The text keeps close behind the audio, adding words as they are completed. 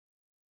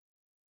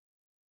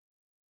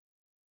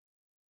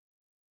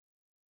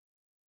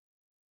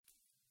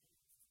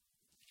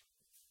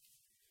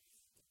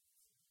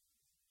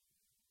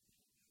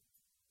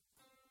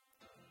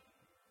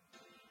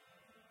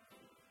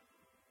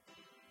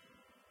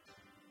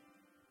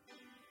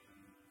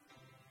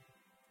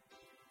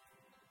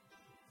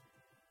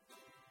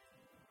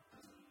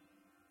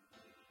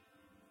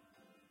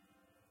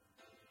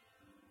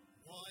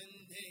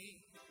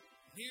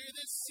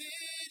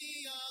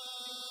city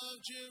of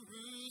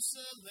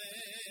Jerusalem,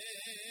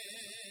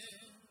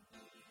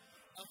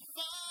 a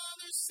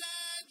father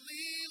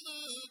sadly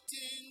looked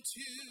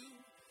into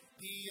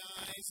the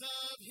eyes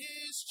of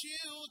his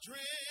children.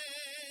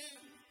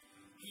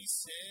 He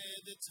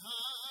said, the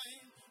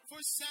time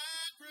for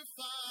sacrifice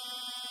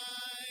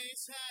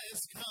has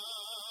come.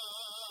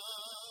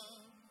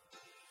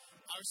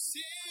 Our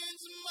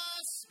sins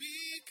must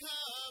be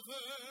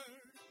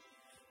covered.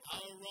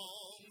 Our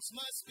wrongs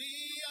must be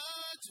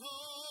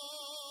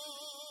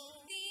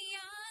atoned. The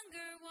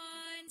younger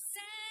one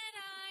said,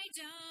 I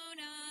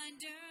don't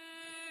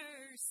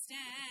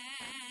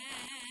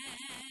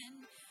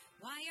understand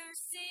why our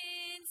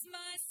sins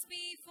must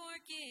be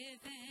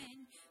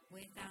forgiven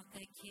without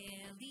the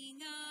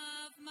killing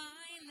of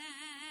my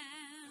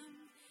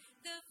lamb.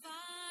 The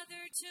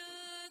father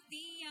took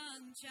the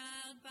young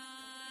child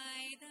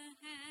by the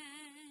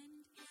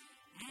hand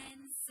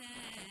and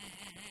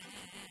said,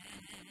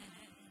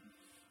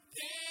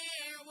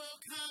 there will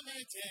come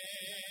a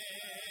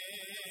day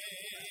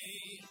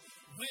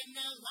when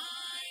the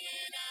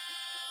Lion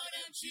out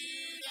of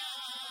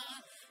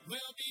Judah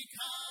will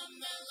become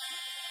the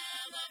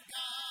Lamb of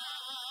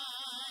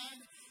God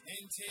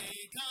and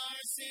take our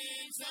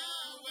sins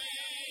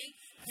away.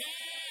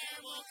 There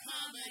will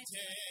come a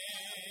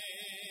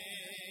day.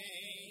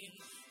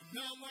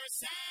 No more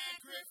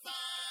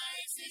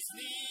sacrifice is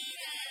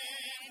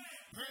needed.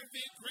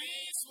 Perfect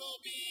grace will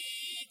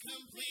be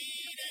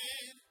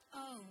completed.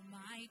 oh,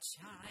 my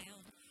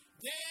child,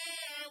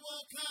 There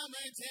will come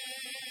a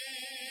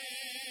day.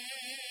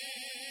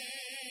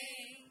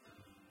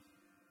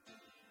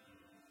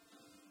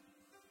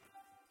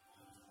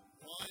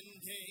 One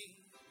day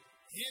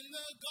in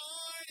the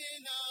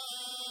Garden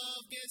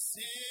of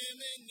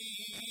Gethsemane,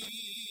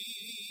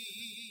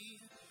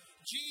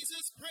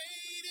 Jesus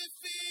prayed, if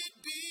it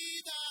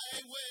be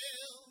thy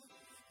will,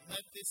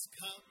 let this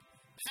cup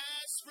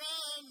pass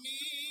from me.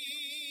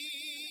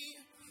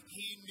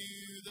 He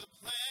knew the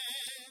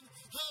plan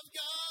of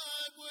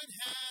God would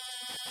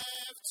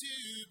have to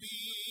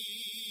be.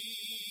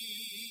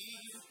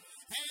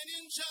 And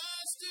in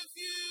just a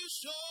few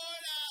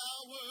short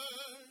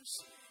hours,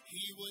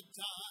 he would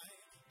die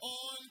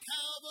on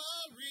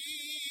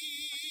Calvary.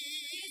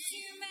 his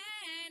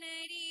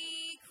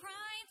humanity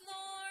cried,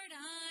 Lord,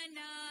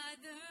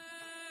 another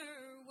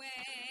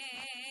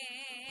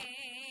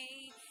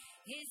way.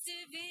 His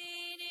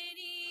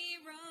divinity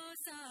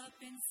rose up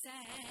and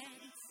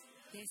said,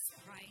 this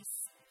price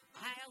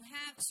I'll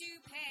have to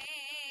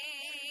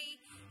pay.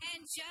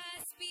 And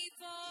just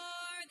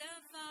before the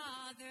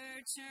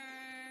Father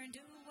turned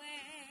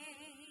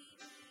away,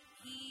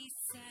 he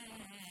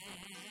said,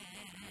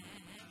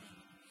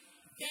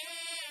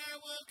 there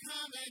will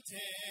come a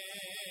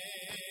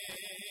day.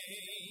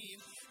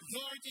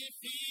 Your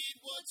defeat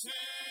will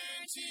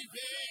turn to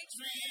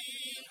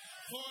victory.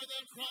 For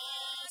the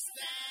cross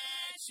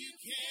that you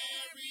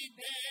carry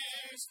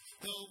bears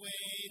the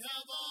weight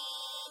of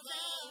all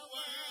the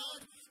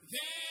world.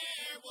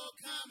 There will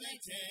come a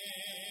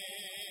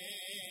day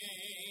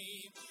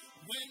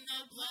when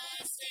the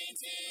blood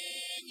stains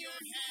in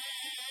your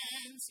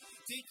hands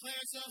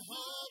declares the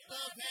hope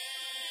of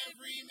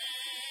every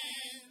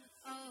man.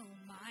 oh,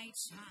 my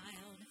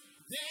child,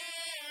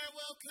 There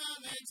will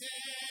come a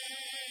day.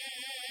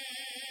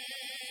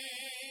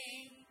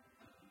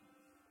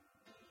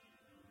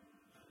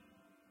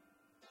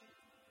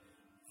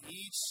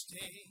 Each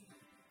day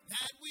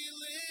that we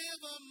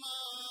live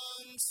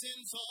among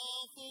sin's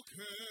awful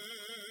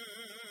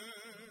curse,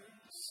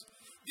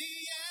 the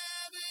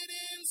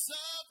evidence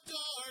of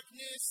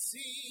darkness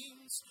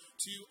seems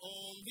to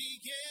only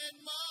get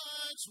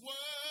much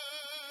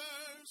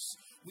worse.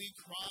 We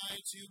cry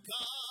to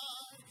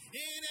God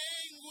in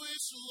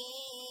anguish,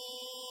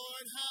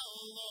 Lord, how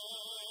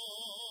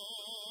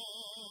long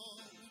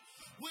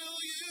will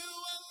you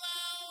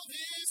allow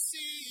this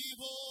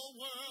evil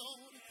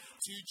world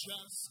to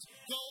just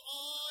go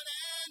on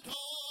and on?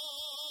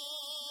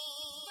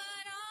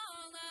 but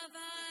all of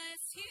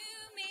us who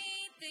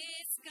made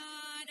this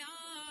God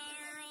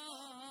our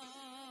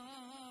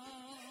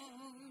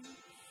own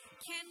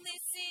can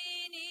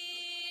listen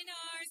in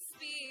our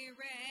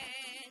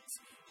spirit,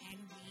 and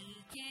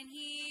we can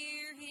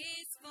hear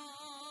his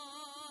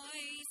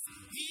voice.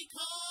 He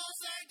calls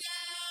our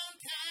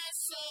downcast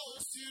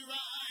souls to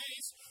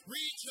rise.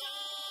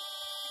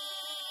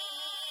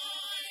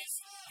 Rejoice,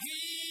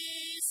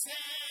 he says,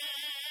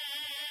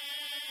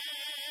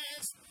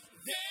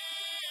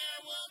 there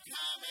will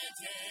come a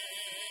day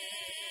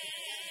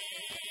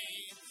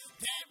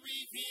that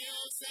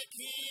reveals the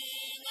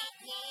King of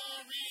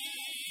glory,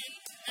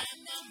 and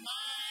the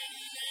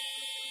mighty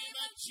name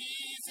of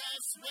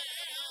Jesus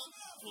will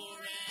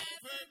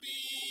forever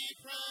be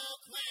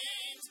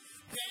proclaimed.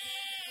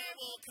 There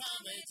will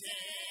come a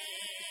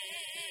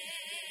day.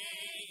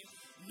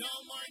 No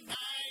more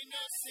night,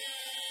 no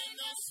sin,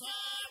 no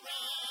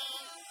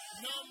sorrow.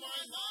 No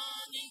more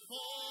longing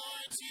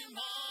for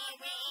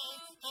tomorrow.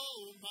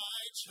 Oh,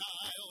 my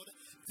child,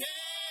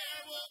 there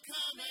will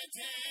come a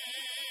day.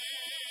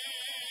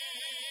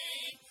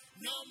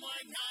 No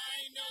more night.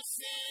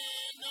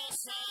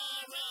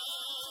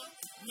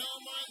 No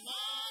more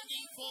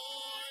longing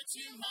for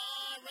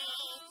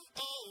tomorrow.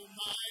 Oh,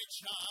 my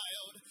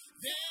child,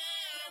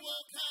 there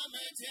will come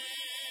a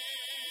day.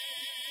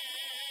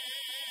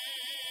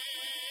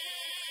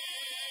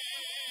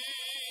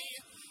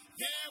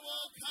 There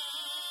will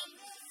come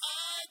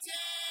a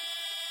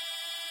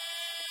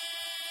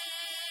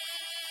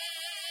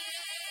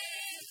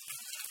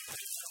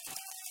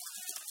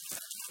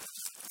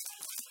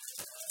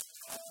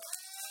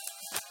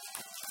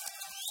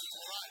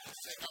All right,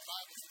 let's take our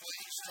Bibles,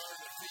 please. Turn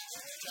to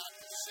Ephesians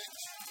chapter 6.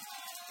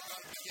 We're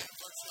going to begin at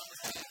verse number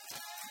 10.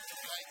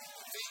 Okay?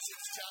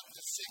 Ephesians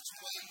chapter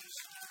 6, please.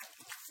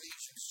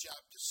 Ephesians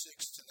chapter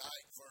 6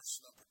 tonight, verse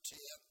number 10.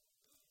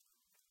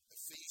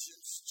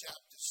 Ephesians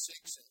chapter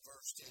 6 and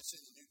verse 10. It's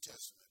in the New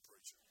Testament,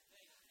 preacher.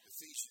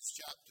 Ephesians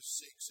chapter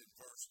 6 and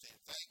verse 10.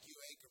 Thank you,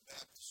 Anchor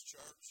Baptist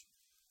Church,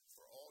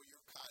 for all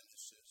your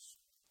kindnesses.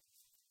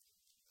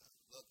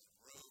 Love the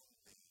room,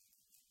 the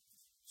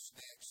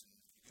snacks and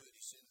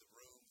goodies in the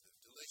room,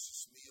 the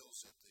delicious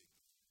meals at the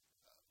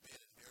Ben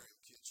and Miriam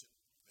kitchen.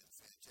 Been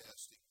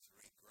fantastic.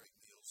 3 great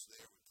meals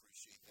there. We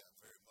appreciate that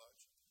very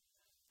much.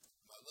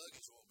 My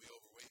luggage won't be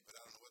overweight, but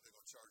I don't know what they're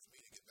going to charge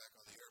me to get back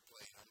on the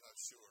airplane. I'm not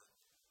sure.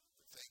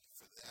 But thank you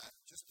for that.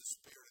 Just the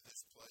spirit of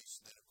this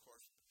place. And then, of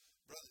course,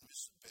 Brother and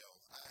Mrs. Bell,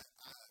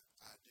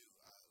 I do.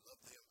 I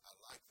love them. I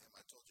like them.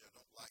 I told you I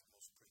don't like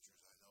most preachers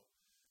I know,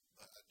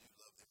 but I do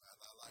love them.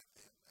 I like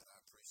them, and I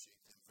appreciate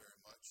them very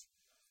much.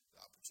 The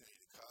opportunity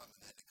to come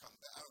and then to come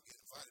back. I don't get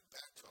invited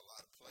back to a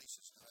lot of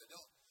places, and I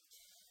don't.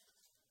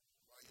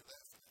 Why are you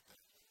laughing at that?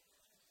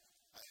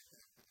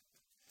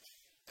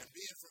 And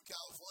being from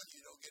California,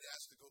 you don't get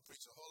asked to go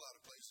preach a whole lot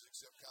of places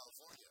except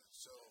California.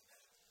 So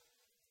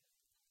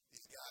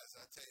these guys,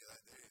 I tell you,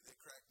 they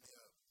crack me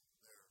up.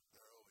 They're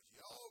always,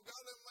 y'all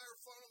got them there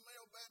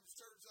fundamental Baptist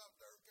church out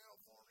there in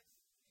California.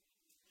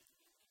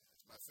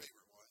 That's my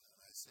favorite one. And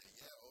I say,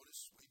 yeah,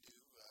 Otis, we do.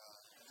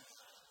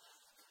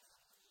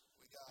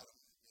 We got them,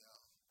 you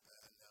know.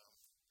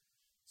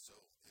 And so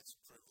it's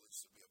a privilege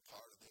to be a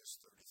part of this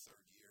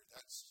 33rd year.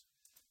 That's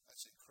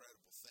an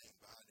incredible thing.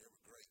 Behind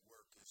every great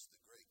work is the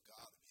great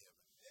God of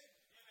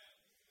heaven.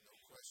 No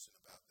question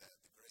about that.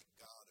 The great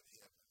God of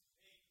heaven.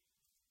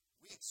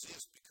 We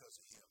exist because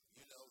of Him.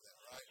 You know that,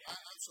 right?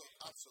 I'm so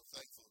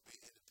thankful to be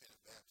an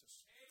independent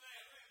Baptist.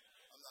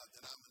 I'm not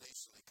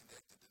denominationally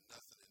connected to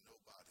nothing and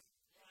nobody.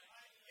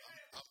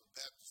 I'm a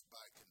Baptist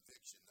by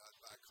conviction, not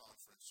by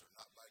conference or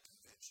not by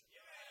convention.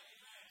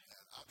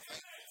 And I'm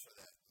thankful for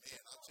that.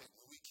 Man, I'll tell you,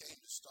 when we came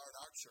to start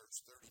our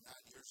church 39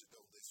 years ago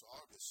this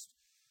August,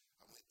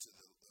 we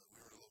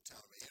were in a little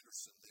town of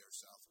Anderson there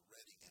south of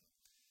Reading, and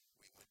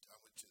I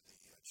went to the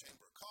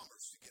Chamber of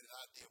Commerce to get an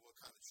idea what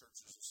kind of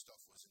churches and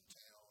stuff was in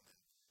town, and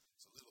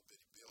it's a little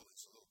bitty building,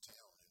 it's a little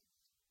town, and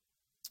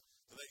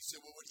the lady said,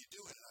 well, what are you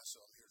doing? And I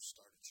said, I'm here to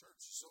start a church.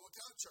 She said, what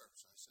kind of church?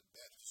 I said,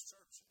 Baptist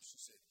church. And she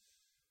said,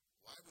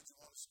 why would you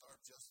want to start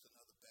just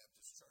another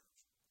Baptist church?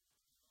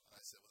 And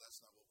I said, well,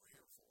 that's not what we're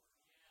here for.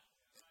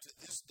 And to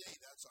this day,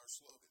 that's our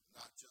slogan,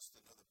 not just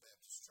another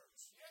Baptist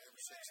church.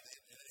 Ever since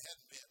then, and it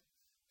hadn't been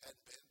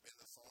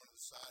the thorn in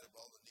the side of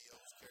all the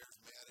neos,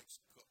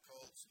 charismatics,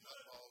 cults,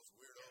 nutballs,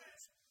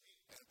 weirdos,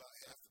 and about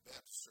half the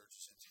Baptist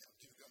churches in town,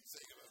 dude. I'm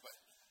thinking about it. But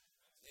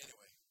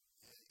anyway,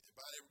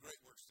 about every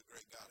great works the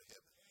great God of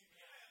heaven.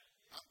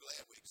 I'm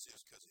glad we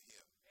exist because of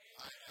Him.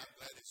 I'm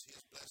glad it's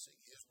His blessing,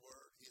 His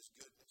word, His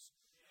goodness.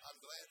 I'm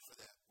glad for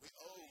that. We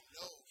owe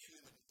no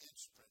human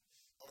instrument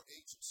or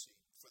agency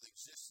for the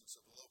existence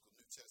of a local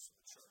New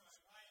Testament church.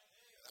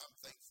 And I'm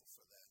thankful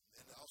for that.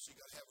 And also,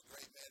 you got to have a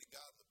great man of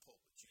God in the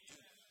pulpit. You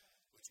do,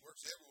 which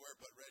works everywhere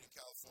but Redding,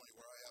 California,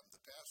 where I happen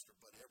to pastor.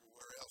 But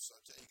everywhere else, I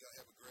tell you, you got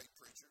to have a great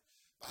preacher.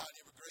 Behind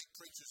every great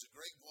preacher is a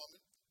great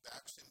woman.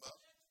 Backs him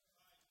up.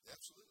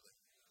 Absolutely.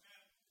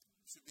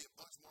 Should be a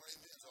bunch more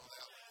amens on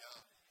that one.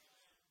 Yeah.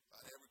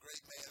 Behind every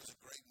great man is a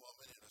great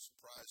woman and a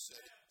surprise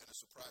set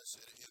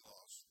of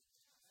in-laws.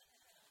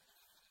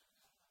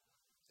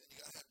 Then you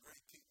got to have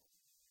great people.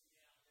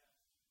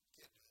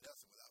 Can't do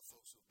nothing without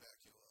folks who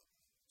back you up,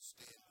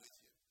 stand with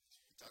you.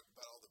 We talked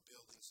about all the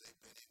buildings they've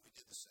been in. We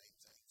did the same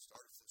thing.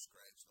 Started from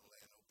scratch. No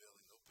land, no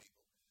building, no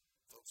people.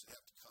 Folks that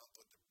have to come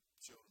put their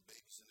children,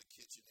 babies in the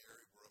kitchen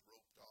area,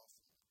 roped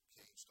off,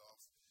 caged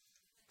off.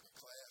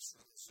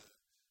 Classrooms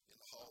in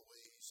the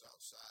hallways,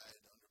 outside,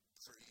 under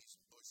trees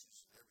and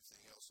bushes and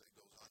everything else that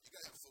goes on. You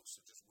got to have folks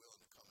that are just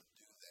willing to come and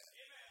do that.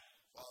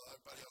 While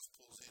everybody else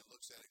pulls in,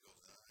 looks at it,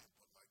 goes, I ain't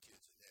putting my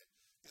kids in there.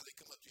 You know, they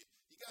come up to you.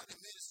 You got any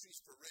ministries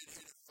for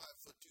red-headed,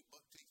 5'2"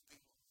 buck-teeth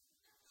people?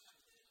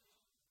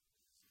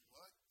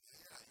 What?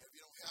 Yeah, if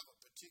you don't have a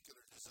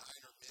particular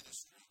designer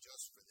ministry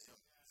just for them,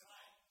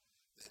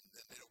 then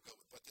they don't go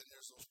with. But then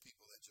there's those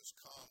people that just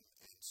come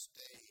and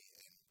stay,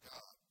 and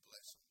God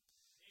bless them.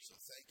 So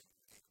thank you,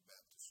 Anchor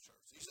Baptist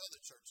Church. These other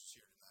churches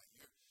here tonight,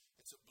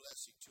 it's a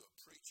blessing to a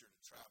preacher to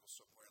travel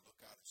somewhere and look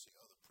out and see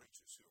other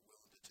preachers who are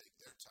willing to take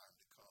their time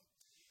to come.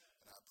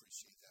 And I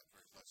appreciate that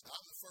very much. Now,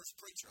 I'm the first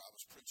preacher. I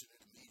was preaching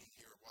at a meeting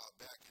here a while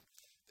back, and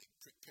they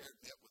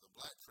paired me up with a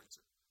black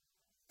preacher.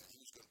 And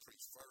he was going to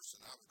preach first,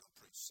 and I was going to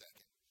preach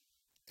second.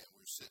 And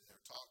we were sitting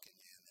there talking,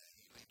 and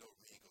he leaned over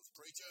me and goes,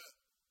 "Preacher,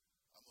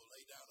 I'm going to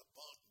lay down a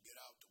bunk and get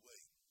out the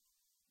way."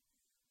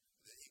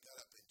 And then he got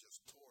up and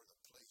just tore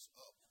the place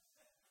up.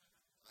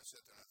 And I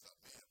sat there and I thought,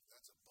 man, if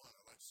that's a bunt,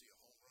 I'd like to see a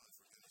home run,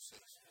 for goodness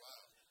sakes.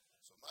 Wow.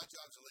 So my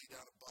job's to lay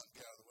down a bunt,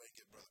 get out of the way, and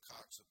get Brother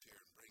Cox up here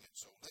and bring it.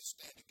 So let's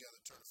stand together,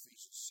 turn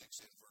Ephesians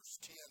 6 in verse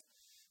 10.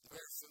 The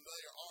very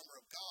familiar armor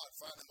of God.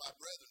 Finally, my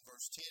brethren,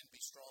 verse 10,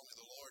 be strong in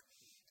the Lord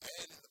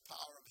and in the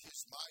power of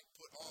his might.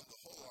 Put on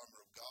the whole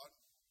armor of God,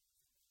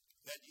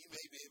 that ye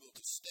may be able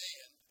to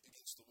stand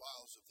against the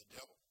wiles of the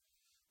devil.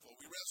 For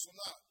we wrestle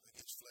not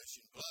against flesh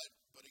and blood,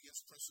 but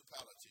against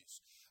principalities,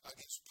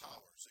 against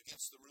powers,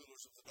 against the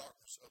rulers of the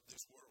darkness of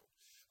this world,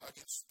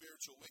 against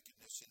spiritual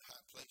wickedness in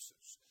high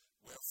places.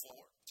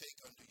 Wherefore,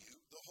 take unto you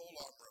the whole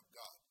armor of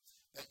God,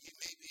 that ye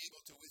may be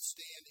able to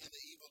withstand in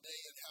the evil day,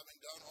 and having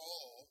done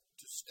all,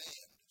 to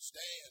stand.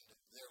 Stand,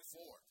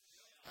 therefore,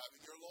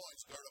 having your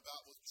loins girt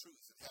about with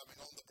truth, and having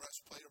on the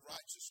breastplate of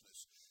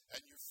righteousness,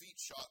 and your feet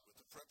shod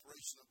with the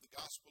preparation of the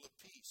gospel of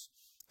peace,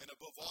 and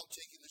above all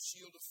taking the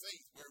shield of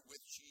faith,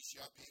 wherewith ye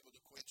shall be able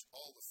to quench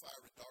all the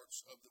fiery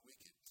darts of the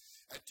wicked,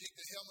 and take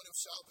the helmet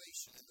of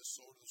salvation and the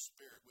sword of the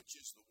Spirit, which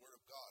is the word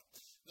of God.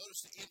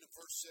 Notice the end of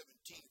verse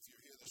 17. If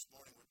you're here this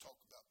morning, we're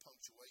talking about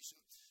punctuation.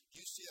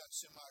 You see that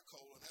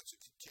semicolon? That's a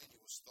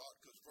continuous thought,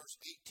 because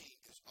verse 18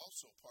 is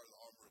also part of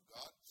the armor of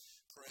God.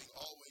 Praying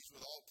always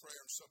with all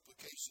prayer and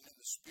supplication in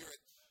the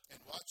Spirit,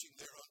 and watching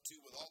thereunto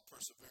with all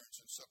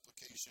perseverance and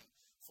supplication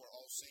for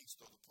all saints.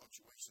 Though the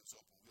punctuation's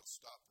open, we'll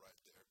stop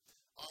right there.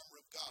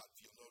 Armor of God.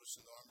 If you'll notice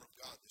in the armor of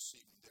God this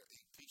evening, there are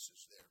 8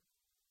 pieces there.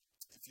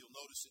 If you'll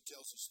notice, it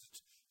tells us to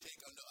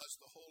take unto us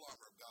the whole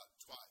armor of God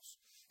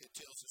twice. It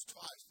tells us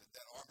twice that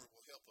that armor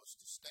will help us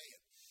to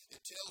stand.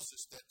 It tells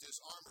us that this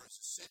armor is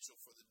essential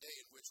for the day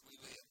in which we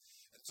live.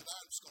 And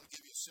tonight I'm just going to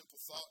give you simple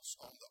thoughts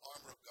on the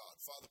armor of God.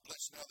 Father,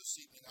 bless now this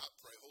evening, I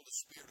pray. Holy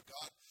Spirit of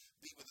God,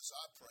 be with us,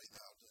 I pray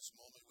now, this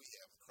moment we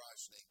have in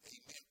Christ's name.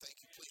 Amen. Thank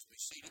you. Please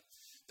be seated.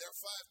 There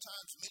are 5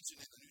 times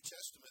mentioned in the New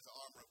Testament the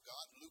armor of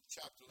God. Luke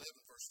chapter 11,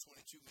 verse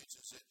 22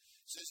 mentions it.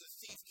 It says a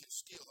thief can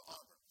steal the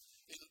armor.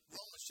 In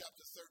Romans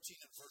chapter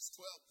 13 and verse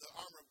 12, the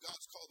armor of God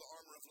is called the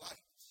armor of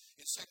light.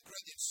 In 2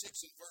 Corinthians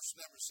 6 and verse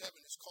number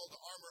 7, it's called the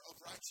armor of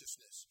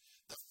righteousness.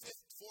 The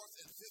 4th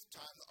and 5th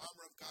time, the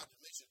armor of God is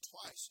mentioned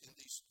twice in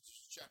these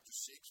chapter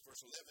 6,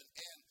 verse 11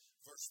 and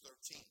verse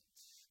 13.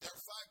 There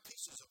are 5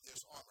 pieces of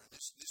this armor.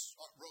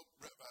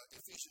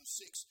 Ephesians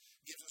 6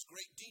 gives us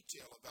great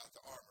detail about the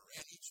armor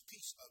and each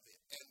piece of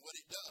it and what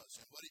it does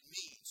and what it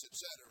means,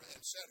 etc.,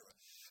 etc.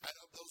 And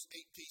of those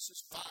 8 pieces,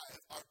 5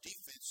 are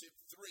defensive,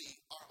 3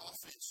 are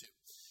offensive.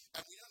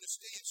 And we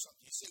understand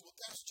something. You say, well,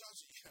 Pastor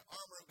Johnson,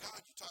 armor of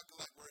God, you're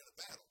talking like we're in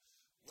a battle.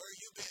 Where have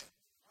you been?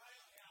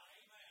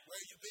 Where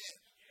have you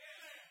been?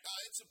 Now,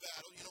 it's a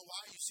battle. You know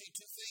why? You see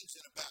 2 things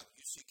in a battle.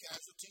 You see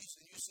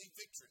casualties and you see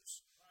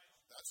victories.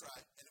 That's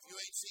right. And if you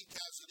ain't seen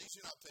casualties,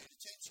 you're not paying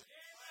attention.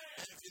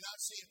 And if you're not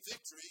seeing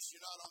victories,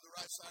 you're not on the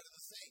right side of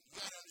the thing.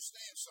 You got to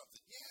understand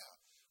something. Yeah,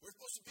 we're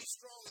supposed to be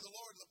strong in the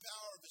Lord and the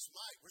power of his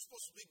might. We're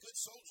supposed to be good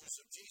soldiers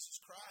of Jesus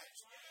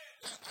Christ.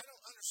 And I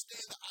don't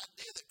understand the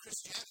idea that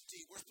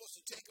Christianity, we're supposed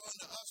to take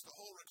unto us the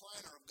whole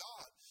recliner of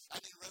God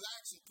and then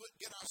relax and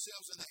get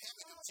ourselves in the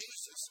hammock of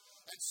Jesus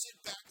and sit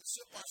back and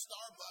sip our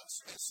Starbucks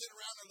and sit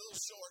around our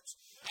little shorts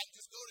and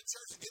just go to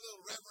church and get a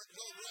little reverend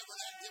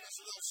and give us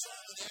a little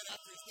sermon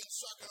after he's been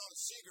sucking on a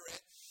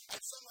cigarette.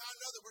 And somehow or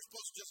another, we're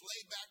supposed to just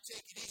lay back,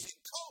 take it easy,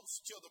 and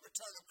coast till the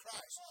return of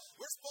Christ.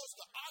 We're supposed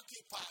to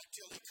occupy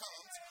till he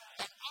comes.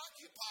 And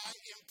occupy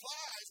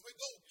implies we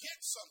go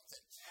get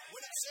something.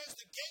 When it says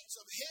the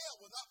gates of hell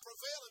will not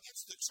prevail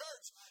against the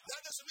church, that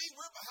doesn't mean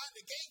we're behind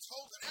the gates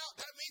holding out.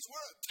 That means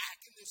we're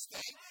attacking this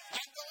thing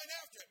and going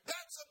after it.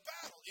 That's a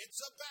battle. It's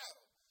a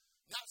battle.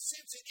 Not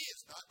since it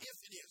is, not if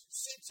it is,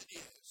 since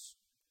it is.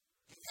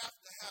 You have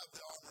to have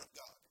the armor of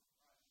God.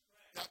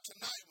 Now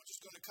tonight, we're just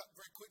going to cut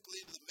very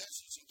quickly into the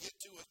message and get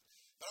to it.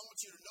 But I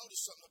want you to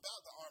notice something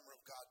about the armor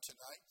of God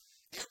tonight.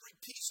 Every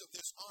piece of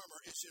this armor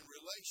is in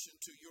relation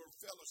to your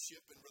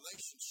fellowship and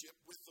relationship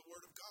with the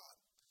Word of God.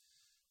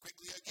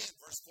 Quickly again,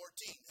 verse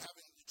 14,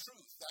 having the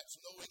truth, that's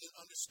knowing and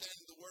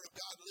understanding the Word of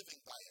God, living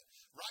by it.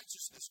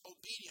 Righteousness,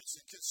 obedience,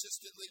 and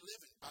consistently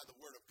living by the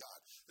Word of God.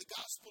 The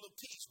gospel of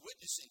peace,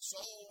 witnessing,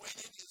 soul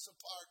winning is a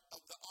part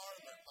of the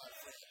armor, my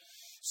friend.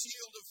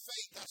 Shield of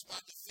faith, that's my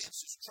defense,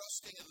 is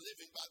trusting and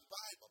living by the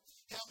Bible.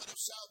 Helmet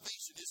of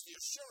salvation is the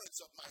assurance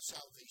of my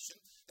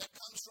salvation that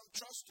comes from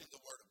trusting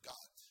the Word of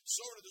God.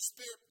 Sword of the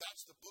Spirit,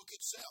 that's the book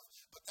itself.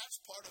 But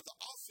that's part of the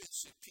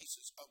offensive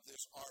pieces of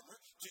this armor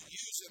to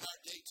use in our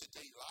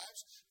day-to-day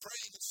lives.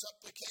 Praying and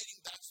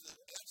supplicating, that's the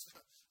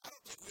I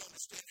don't think we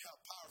understand how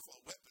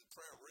powerful a weapon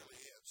prayer really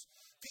is.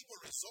 People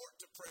resort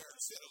to prayer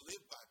instead of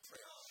live by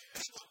prayer.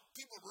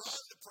 People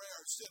run to prayer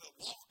instead of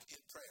walk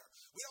in prayer.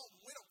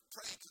 We don't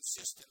pray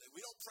consistently.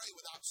 We don't pray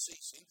without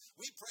ceasing.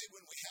 We pray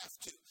when we have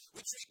to.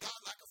 We treat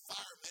God like a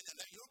fireman, and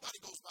nobody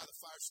goes by the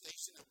fire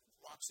station and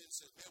walks in and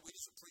says, man, we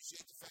just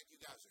appreciate the fact you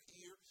guys are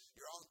here.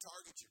 You're on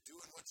target. You're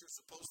doing what you're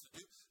supposed to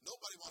do.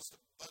 Nobody wants to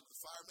bug the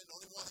fireman. The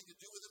only one thing to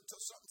do with them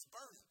until something's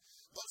burning.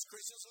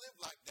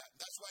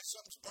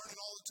 something's burning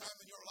all the time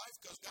in your life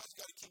because God's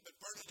got to keep it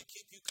burning to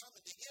keep you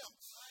coming to Him.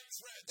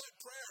 That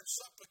prayer and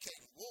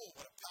supplicating, whoa,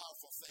 what a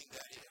powerful thing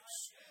that is.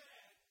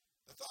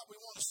 The thought we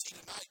want to see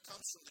tonight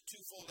comes from the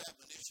twofold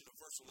admonition of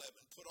verse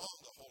 11. Put on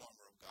the whole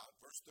armor of God.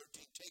 Verse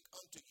 13, take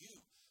unto you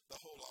the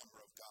whole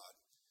armor of God.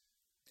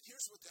 And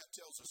here's what that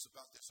tells us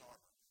about this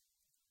armor.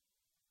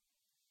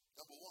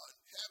 Number one,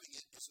 having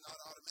it is not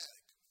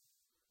automatic.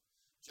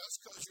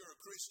 Just because you're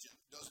a Christian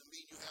doesn't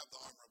mean you have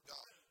the armor of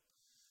God.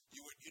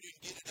 You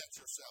didn't get it at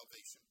your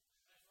salvation.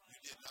 You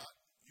did not.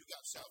 You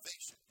got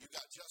salvation. You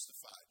got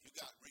justified. You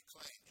got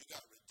reclaimed. You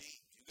got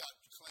redeemed. You got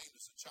claimed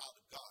as a child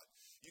of God.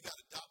 You got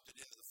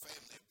adopted into the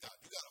family of God.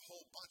 You got a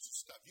whole bunch of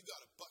stuff. You got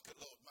a bucket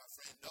load, my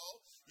friend. No,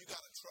 you got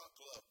a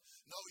truckload.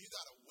 No, you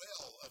got a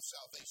well of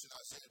salvation,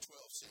 Isaiah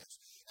 12 says.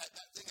 And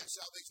that thing is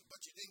salvation,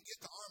 but you didn't get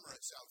the armor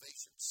at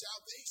salvation.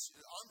 Salvation,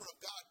 the armor of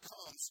God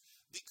comes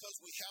because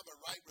we have a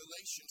right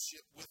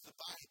relationship with the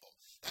Bible.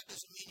 That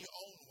doesn't mean you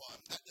own one.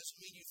 That doesn't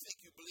mean you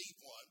think you believe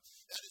one.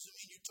 That doesn't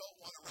mean you tote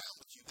one around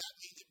with you. That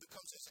means it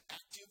becomes an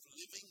active,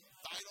 living,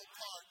 vital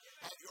part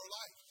of your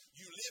life.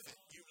 You live it.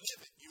 You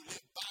live it. You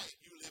live by it.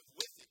 You live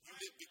with it. You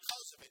live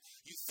because of it.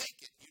 You think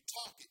it. You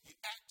talk it. You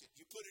act it.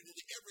 You put it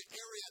into every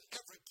area and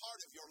every part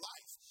of your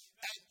life.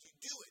 And you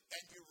do it.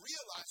 And you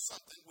realize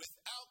something.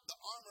 Without the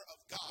armor of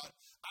God,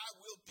 I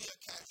will be a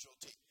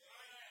casualty.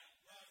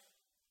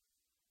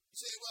 You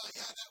say, well,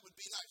 yeah, that would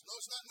be nice. No,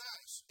 it's not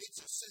nice. It's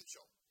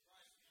essential.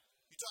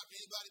 You talk to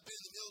anybody been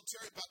in the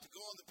military about to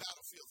go on the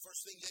battlefield,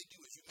 first thing they do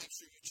is you make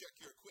sure you check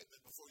your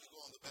equipment before you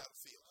go on the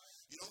battlefield.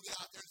 You don't get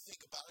out there and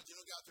think about it. You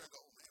don't get out there and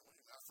go, oh, man,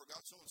 I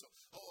forgot so-and-so.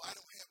 Oh, I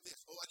don't have this.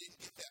 Oh, I didn't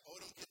get that. Oh, I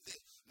don't get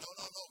this. No.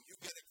 You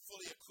get it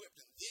fully equipped,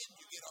 and then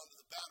you get onto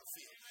the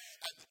battlefield.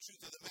 And the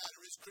truth of the matter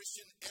is,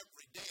 Christian,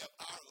 every day of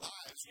our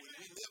lives, when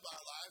we live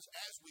our lives,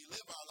 as we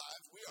live our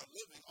lives, we are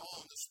living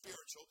on the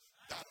spiritual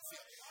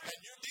battlefield. And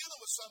you're dealing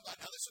with somebody.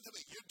 Now, listen to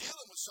me. You're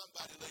dealing with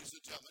somebody, ladies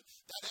and gentlemen,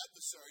 that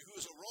adversary who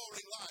is a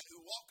roaring lion, who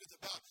walketh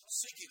about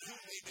seeking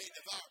whom he may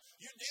devour.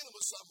 You're dealing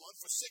with someone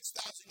for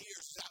 6,000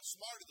 years who's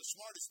outsmarted the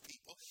smartest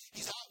people.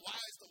 He's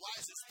outwised the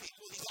wisest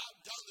people. He's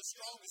outdone the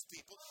strongest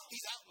people.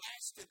 He's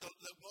outlasted the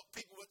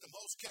people with the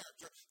most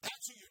character.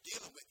 That's who you're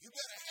dealing with. You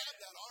better have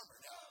that armor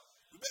now.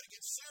 We better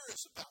get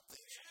serious about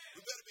this.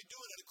 We better be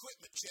doing an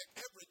equipment check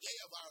every day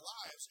of our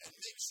lives and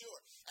make sure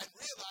and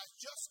realize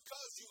just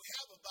because you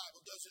have a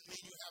Bible doesn't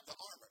mean you have the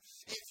armor.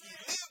 If you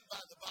live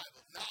by the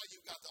Bible, now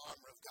you've got the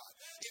armor of God.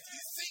 If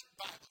you think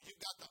Bible,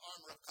 you've got the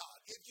armor of God.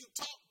 If you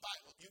talk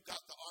Bible, you've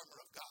got the armor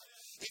of God.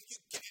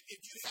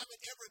 If you have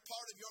it every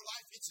part of your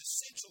life, it's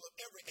essential of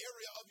every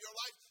area of your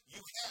life,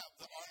 you have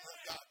the armor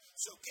of God.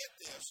 So get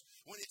this,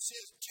 when it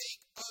says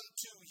take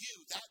unto you,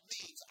 that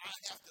means I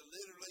have to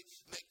literally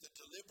make the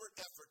deliberate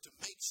effort to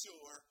make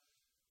sure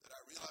that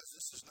I realize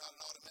this is not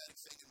an automatic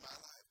thing in my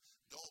life.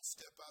 Don't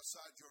step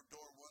outside your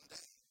door one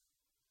day.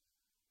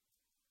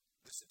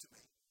 Listen to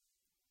me.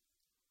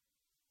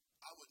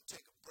 I wouldn't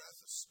take a breath,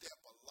 a step,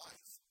 a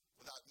life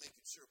without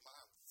making sure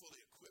I'm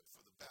fully equipped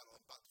for the battle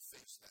I'm about to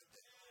face that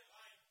day.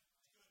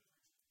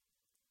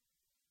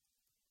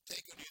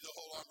 Take unto you the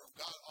whole armor of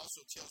God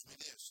also tells me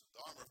this.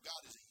 The armor of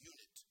God is a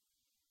unit.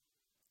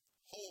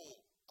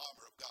 Whole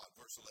armor of God,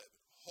 verse 11.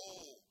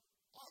 Whole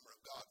armor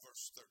of God,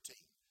 verse 13.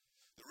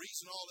 The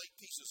reason all 8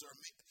 pieces are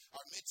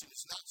mentioned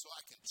is not so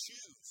I can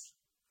choose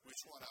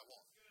which one I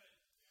want.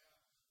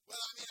 Well,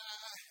 I mean,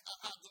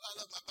 I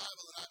love my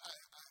Bible, and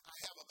I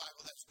have a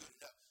Bible that's good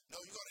enough. No,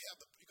 you got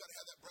to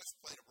have that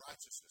breastplate of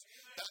righteousness,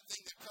 that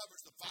thing that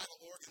covers the vital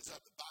organs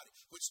of the body,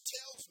 which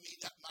tells me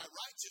that my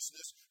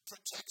righteousness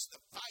protects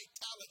the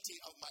vitality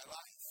of my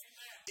life.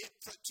 It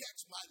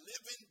protects my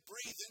living,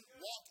 breathing,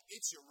 walk.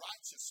 It's your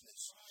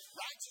righteousness.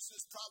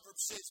 Righteousness,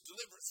 Proverbs says,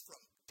 delivers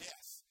from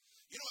death.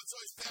 You know, it's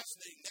always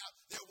fascinating. Now,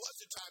 there was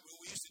a time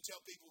when we used to tell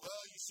people,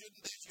 well, you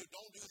shouldn't this, you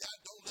don't do that,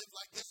 don't live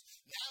like this.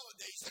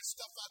 Nowadays, there's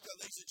stuff out there,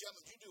 ladies and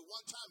gentlemen, you do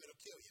one time, it'll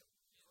kill you.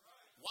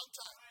 One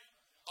time.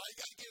 All you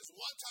got to get is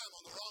one time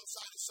on the wrong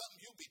side of something,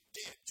 you'll be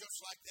dead just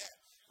like that.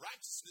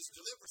 Righteousness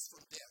delivers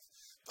from death.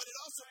 But it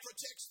also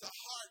protects the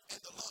heart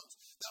and the lungs.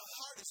 The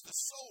heart is the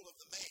soul of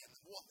the man,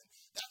 the woman.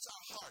 That's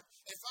our heart.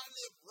 If I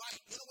live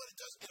right, you know what it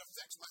does? It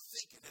affects my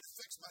thinking. It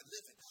affects my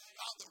living.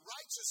 On the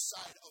righteous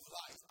side of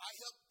life,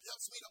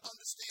 helps me to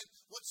understand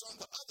what's on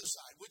the other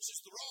side, which is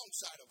the wrong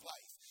side of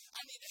life.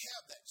 I need to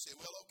have that. Say,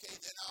 well, okay,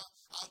 then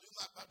I'll do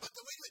my part. But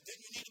wait a minute, then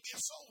you need to be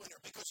a soul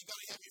winner because you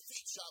got to have your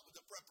feet shod with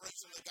the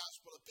preparation of the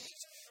gospel of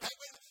peace. Hey,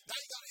 wait a minute. Now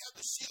you got to have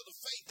the shield of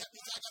faith. That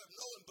means I got to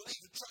know and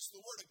believe and trust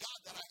the word of God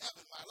that I have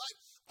in my life.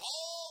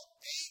 All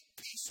 8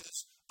 pieces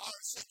are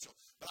essential.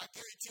 But I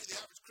guarantee you the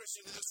average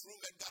Christian in this room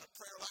ain't got a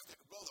prayer life that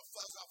can blow the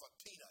fuzz off a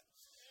peanut.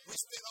 We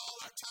spend all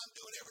our time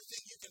doing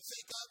everything you can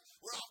think of.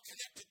 We're all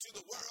connected to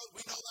the world.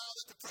 We know now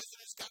that the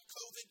president's got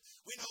COVID.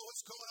 We know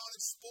what's going on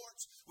in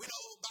sports. We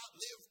know about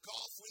live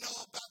golf. We know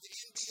about the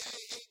NBA,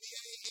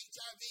 ABA,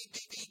 HIV,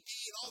 BBD,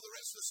 and all the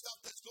rest of the stuff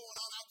that's going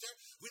on out there.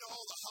 We know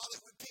all the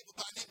Hollywood people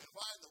by name. And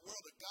why in the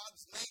world of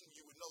God's name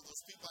you would know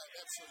those people? I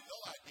have absolutely no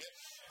idea.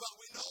 But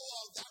we know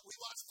all that. We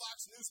watch Fox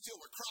News till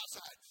we're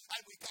cross-eyed.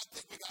 And we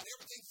think we got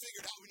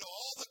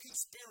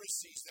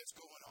conspiracies that's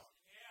going on.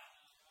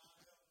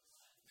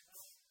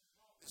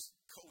 This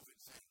COVID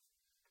thing.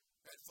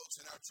 We had folks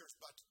in our church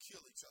about to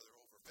kill each other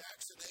over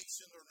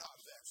vaccination or not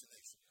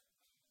vaccination.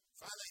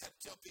 Finally, I had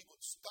to tell people,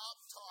 stop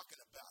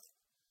talking about it.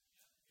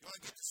 You want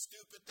to get the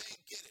stupid thing,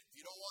 get it. If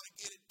you don't want to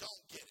get it,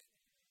 don't get it.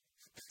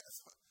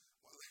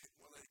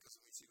 one lady comes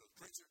to me, she goes,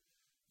 preacher,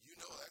 you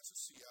know that's a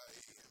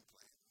CIA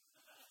implant.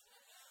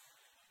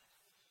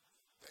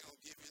 They're going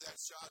to give you that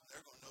shot and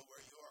they're going to know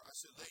where you are. I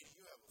said, lady,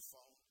 you have a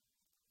phone?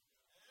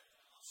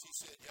 She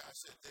said, yeah. I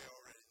said, they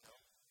already know.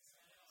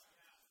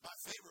 My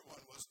favorite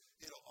one was,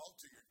 it'll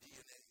alter your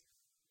DNA.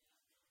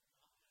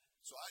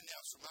 So I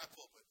announced from my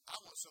pulpit, I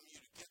want some of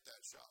you to get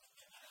that shot.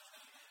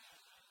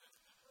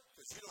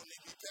 Because you don't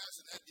need to be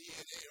passing that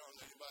DNA on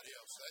to anybody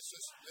else.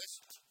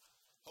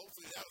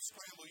 Hopefully that'll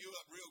scramble you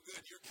up real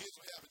good. Your kids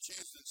will have a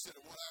chance to instead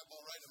of one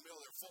eyeball right in the middle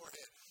of their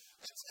forehead.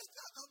 It's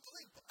not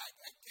unbelievable.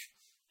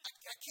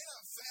 I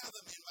cannot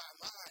fathom in my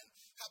mind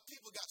how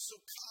people got so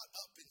caught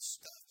up in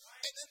stuff.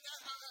 And then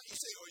you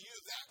say, are you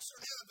a vaxxer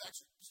or not a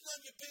vaxxer? It's none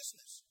of your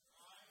business.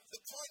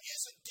 The point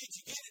isn't, did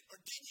you get it or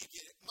didn't you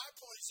get it? My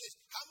point is this,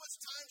 how much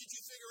time did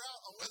you figure out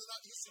on whether or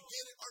not you should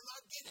get it or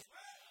not get it?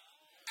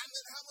 And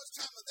then how much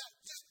time of that?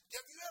 Just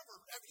have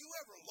you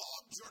ever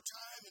logged your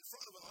time in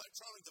front of an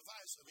electronic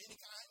device of any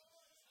kind?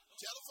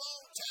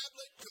 Telephone,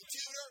 tablet,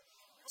 computer,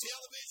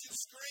 television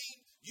screen,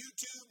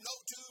 YouTube, no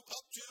tube,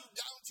 up tube,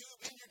 down tube,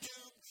 in your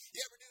tube. You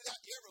ever do that?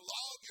 You ever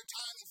log your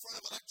time in front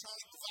of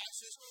electronic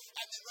devices?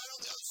 And then right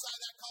on the other side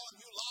of that column,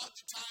 you log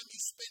the time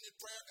you spend in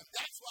prayer. And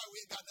that's why we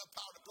ain't got enough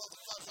power to blow the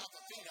fuzz off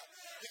a peanut.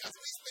 Because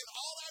we spend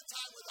all our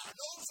time with our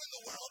nose in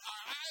the world,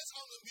 our eyes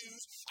on the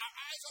news, our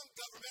eyes on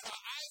government,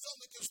 our eyes on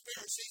the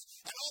conspiracies,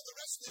 and all the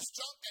rest of this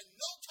junk, and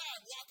no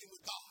time walking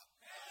with God.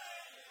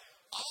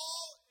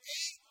 All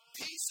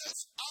 8 pieces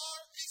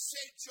are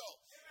essential.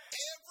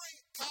 Every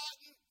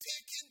cotton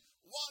picking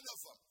one of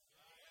them.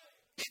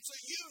 It's a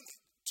unit.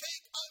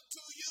 Take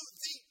unto you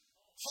the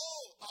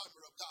whole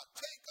armor of God.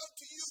 Take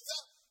unto you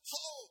the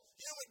whole.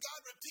 You know, when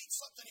God repeats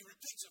something, he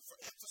repeats it for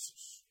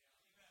emphasis.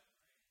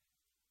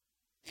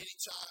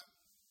 Anytime,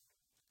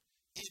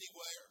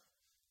 anywhere,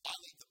 I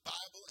leave the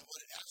Bible and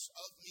what it asks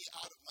of me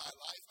out of my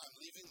life, I'm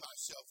leaving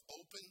myself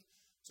open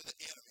to the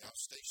enemy. I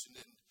was stationed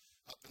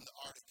up in the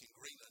Arctic in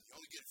Greenland. You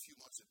only get a few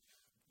months of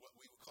what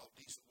we would call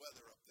decent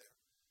weather up there.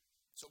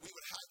 So we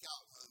would hike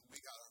out. We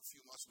got a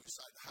few months. We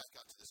decided to hike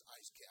out to this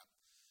ice cap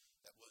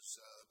that was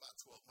about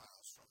 12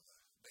 miles from the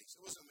base.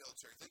 It wasn't a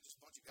military thing, just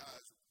a bunch of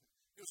guys.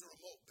 It was a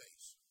remote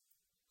base.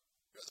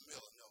 You're in the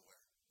middle of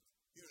nowhere.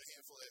 You and a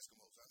handful of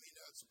Eskimos. I mean,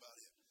 that's about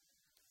it.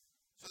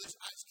 So this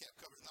ice cap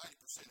covers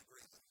 90% of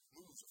Greenland.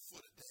 Moves a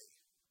foot a day.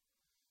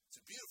 It's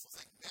a beautiful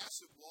thing.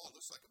 Massive wall.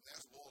 Looks like a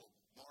massive wall of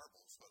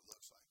marble is what it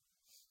looks like.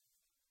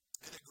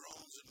 And it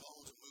groans and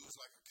moans and moves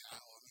like a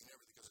cow. I mean,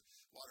 everything. Because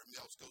water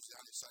melts, goes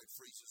down inside,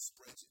 freezes,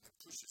 spreads it, and it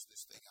pushes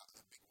this thing out in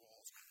the big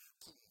walls.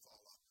 Boom,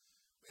 fall off.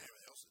 We had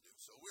everything else to do.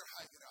 So we're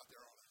hiking out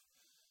there on a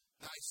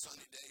nice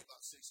sunny day, about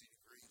 60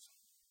 degrees.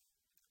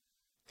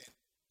 And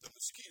the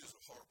mosquitoes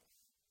are horrible.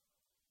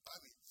 I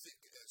mean,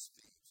 thick as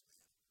thieves,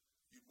 man.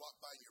 You'd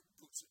walk by in your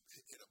boots and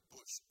hit a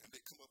bush, and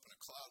they come up in a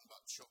cloud and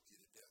about choke you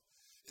to death.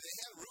 And they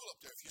had a rule up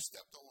there, if you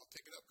stepped on one,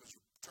 pick it up, because you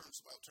turn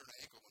an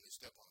ankle when they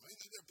step on them. I mean,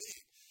 they're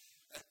big.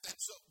 And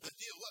so the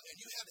deal was, and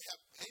you had to have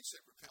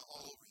insect repellent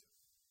all over you.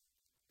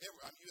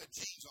 You had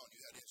jeans on,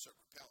 you had insect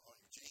repellent on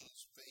your jeans,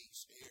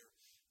 face, hair,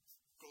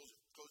 close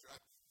your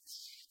eyes,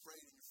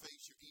 spray it in your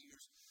face, your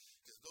ears,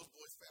 because those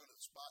boys found a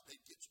spot,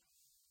 they'd get you.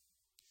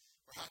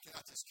 We're hiking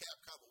out this cap,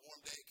 kind of a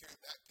warm day, carrying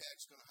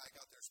backpacks, going to hike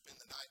out there,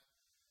 spend the night.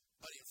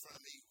 Buddy in front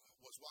of me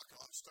was walking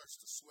on, starts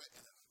to sweat,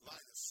 and a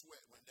line of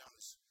sweat went down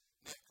his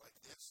neck like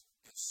this.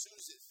 And as soon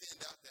as it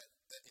thinned out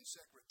that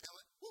insect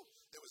repellent,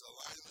 there was a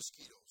line of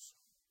mosquitoes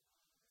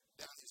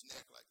down his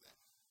neck like that.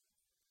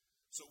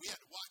 So we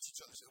had to watch each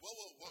other. Say,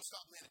 whoa,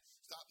 stop a minute.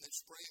 Stop and then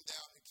spray him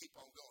down and keep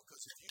on going.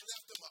 Because if you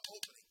left them an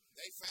opening,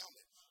 they found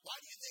it. Why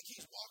do you think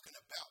he's walking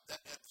about,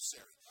 that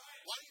adversary?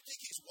 Why do you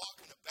think he's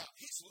walking about?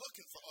 He's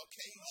looking for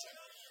occasion.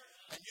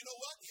 And you know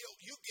what?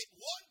 You get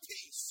one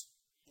piece,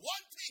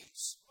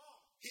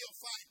 he'll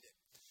find it.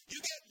 You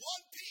get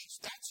one piece,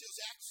 that's his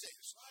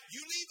access.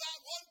 You leave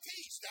out one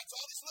piece, that's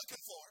all he's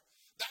looking for.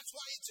 That's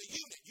why it's a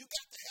unit. You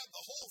got to have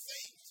the whole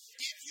thing.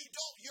 If you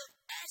don't, you're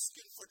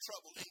asking for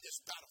trouble in this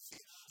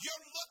battlefield.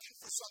 You're looking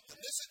for something.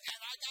 Listen,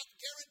 and I got to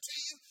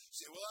guarantee you,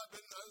 say, well, I've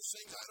been those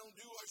things I don't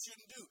do, I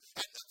shouldn't do.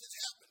 And nothing's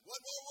happened.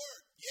 One more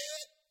word.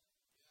 Yet.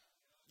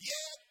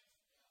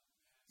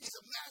 He's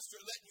a master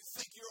letting you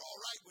think you're all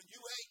right when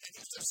you ain't, and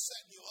he's just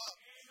setting you up.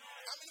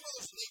 How many of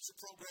those nature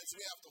programs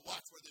we have to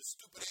watch where the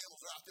stupid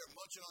animals are out there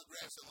munching on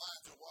grass and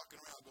lions are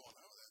walking around going,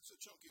 oh, that's a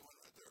chunky one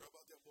right there. How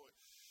about that boy?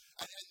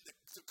 And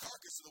the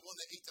carcass of the one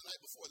that ate the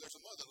night before, there's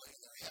a mother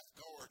laying there half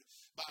gored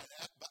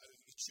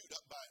chewed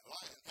up by a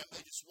lion, and they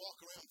just walk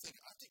around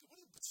thinking, I think,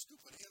 what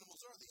stupid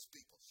animals are these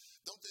people?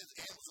 Don't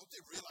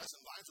they realize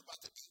the lions are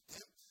about to eat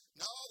them?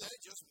 No,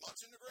 they're just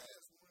munching the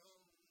grass.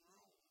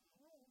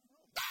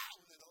 Bow!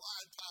 And then the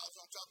lion piles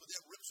on top of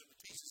them, rips them to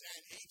pieces,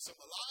 and eats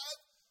them alive.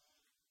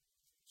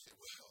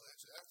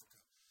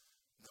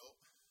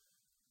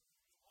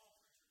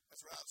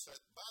 parts are outside.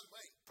 By the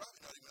way,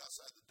 probably not even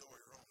outside the door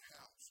of your own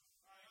house.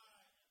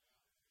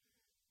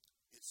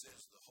 It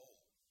says the whole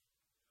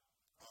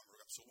armor of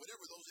God. So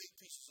whatever those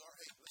 8 pieces are,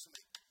 hey, listen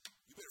to me.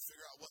 You better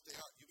figure out what they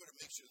are. You better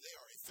make sure they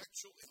are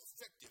effectual and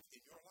effective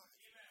in your life.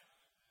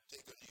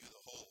 Take unto you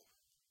the whole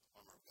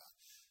armor of God.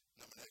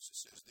 Number next, it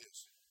says this.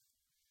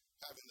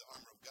 Having the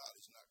armor of God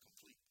is not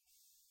complete.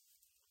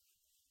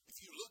 If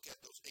you look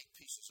at those 8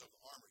 pieces of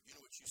the armor, you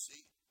know what you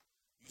see?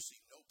 You see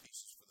no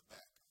pieces for the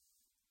back.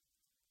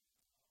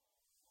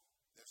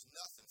 There's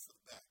nothing for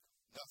the back.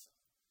 Nothing.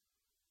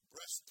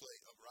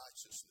 Breastplate of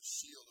righteousness,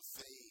 shield of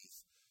faith,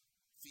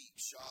 feet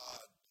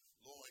shod,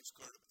 loins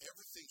girded.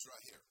 Everything's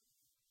right here.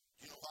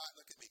 You know why?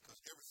 Look at me, because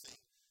everything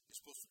is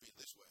supposed to be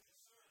this way.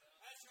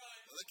 That's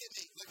right. Look at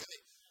me. Look at me.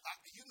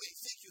 You may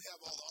think you have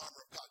all the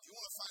armor of God. You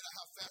want to find out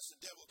how fast the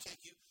devil will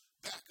take you?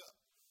 Back up.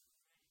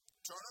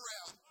 Turn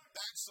around,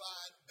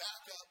 backslide,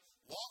 back up,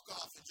 walk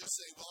off, and just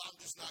say, well, I'm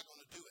just not going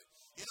to do it.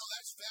 You know,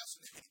 that's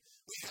fascinating.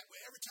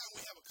 Every time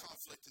we have a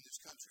conflict in this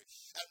country,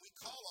 and we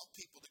call on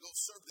people to go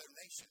serve their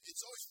nation,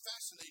 it's always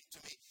fascinating to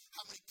me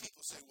how many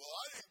people say, well,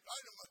 I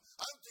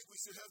don't think we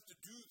should have to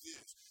do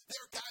this.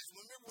 There are guys,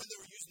 remember when they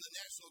were using the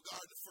National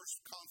Guard, the first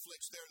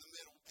conflicts there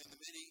in the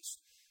Mideast?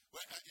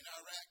 In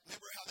Iraq,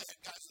 remember how they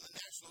had guys in the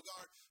National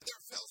Guard? There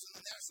are fellows in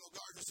the National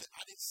Guard who said,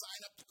 I didn't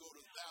sign up to go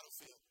to the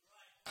battlefield.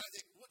 And I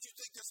think, what do you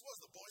think this was,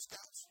 the Boy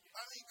Scouts?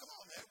 I mean, come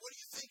on, man, what are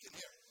you thinking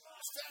here?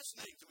 It's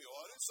fascinating to me. Oh,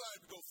 I didn't sign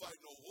up to go fight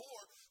no war.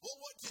 Well,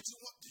 what did you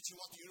want? Did you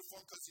want the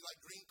uniform because you like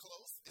green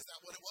clothes? Is that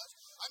what it was?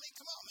 I mean,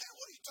 come on, man,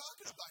 what are you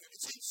talking about here?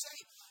 It's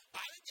insane.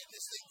 I didn't get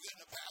this thing good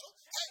in a battle.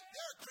 Hey,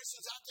 there are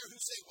Christians out there who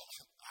say, well,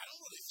 I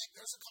don't really think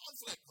there's a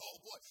conflict. Oh,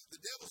 boy, the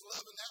devil's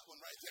loving that one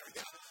right there.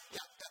 Yeah.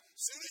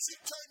 As soon as you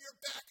turn your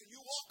back and you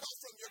walk off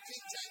from your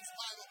King James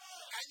Bible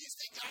and you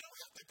think, I don't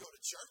have to go to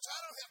church. I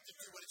don't have to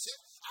do what it says.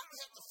 I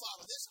don't have to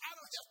follow this. I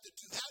don't have to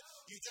do that.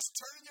 You just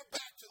turn your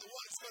back to the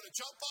one who's going to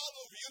jump all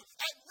over you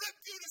and rip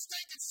you to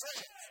stinking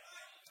shreds.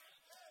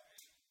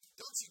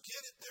 Don't you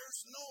get it?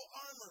 There's no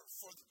armor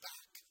for the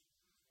back.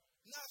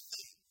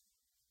 Nothing.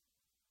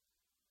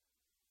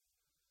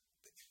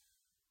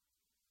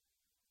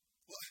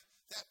 Well,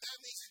 that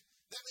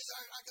means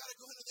I got to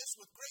go into this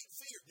with great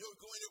fear. You know,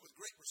 go into it with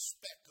great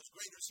respect, because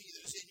greater is he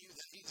that is in you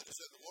than he that is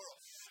in the world.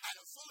 And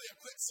a fully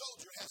equipped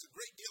soldier has a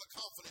great deal of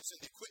confidence in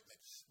the equipment,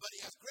 but he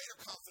has greater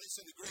confidence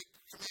in the great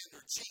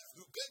commander-in-chief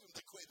who gave him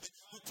the equipment,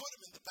 who put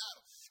him in the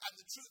battle. And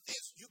the truth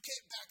is, you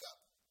can't back up.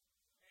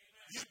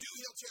 You do,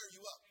 he'll tear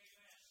you up.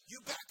 You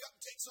back up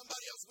and take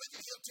somebody else with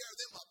you, he'll tear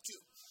them up too.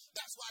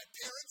 That's why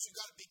parents, you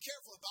got to be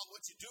careful about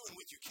what you're doing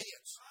with your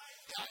kids.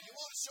 Yeah, you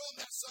want to show them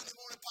that Sunday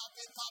morning pop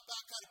in, pop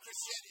out kind of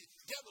Christianity.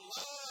 The devil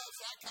loves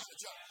that kind of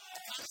junk.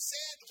 It's kind of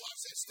sad to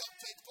watch that stuff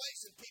take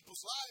place in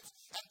people's lives,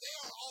 and they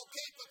are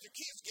okay, but their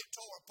kids get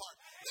tore apart.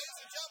 Ladies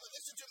and gentlemen,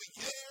 listen to me.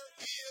 There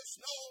is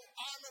no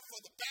armor for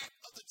the back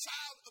of the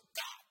child of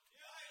God.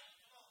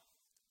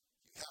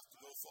 You have to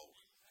go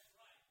forward.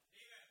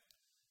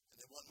 And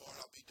then one more and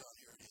I'll be done.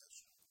 Here it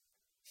is.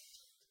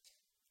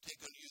 Take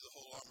unto you the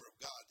whole armor of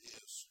God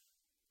is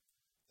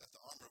that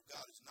the armor of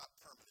God is not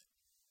permanent.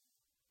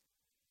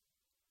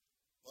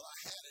 Well, I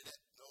had it at,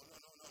 no.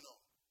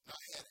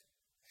 Not had it,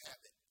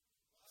 have it.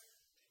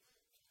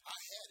 I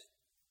had it.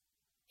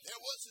 There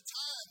was a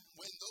time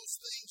when those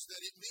things that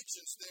it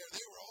mentions there,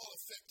 they were all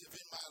effective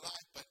in my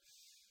life, but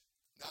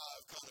now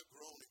I've kind of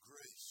grown in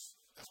grace.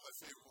 That's my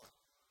favorite one.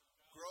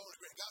 Grown in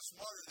grace. Got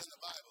smarter than the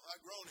Bible.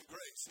 I've grown in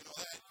grace, you know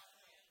that.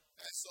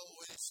 That soul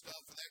winning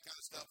stuff and that kind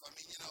of stuff. I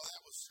mean, you know,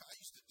 I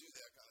used to do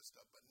that kind of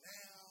stuff. But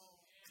now,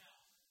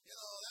 you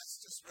know, that's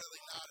just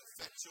really not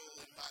effectual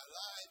in my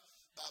life.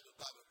 Blah, blah,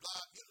 blah, blah,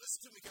 blah. You know,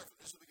 listen to me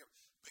carefully.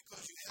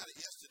 Because you had it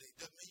yesterday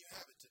doesn't mean you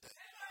have it today.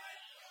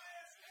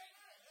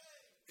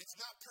 It's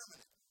not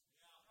permanent.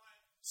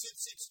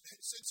 Since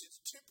it's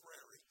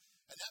temporary,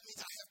 and that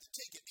means I have to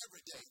take it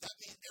every day. That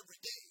means every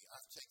day I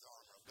have to take the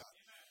armor of God.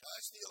 Now,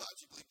 that's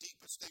theologically deep,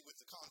 but stay with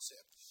the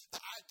concept.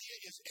 The idea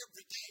is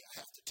every day I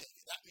have to take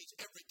it. That means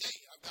every day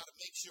I've got to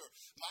make sure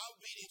my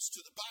obedience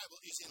to the Bible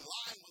is in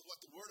line with what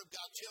the Word of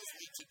God tells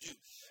me to do.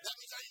 That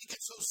means I need to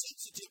get so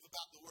sensitive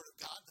about the Word of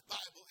God, the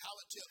Bible, how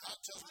it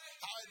tells me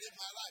how I live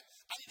my life.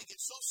 I need to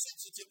get so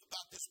sensitive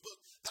about this book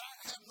that I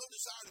have no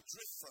desire to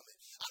drift from it.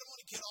 I don't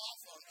want to get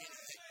off on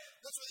anything.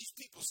 That's why these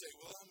people say,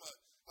 well,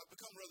 I've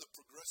become rather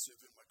progressive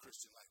in my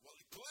Christian life. Well,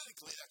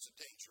 politically, that's a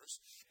dangerous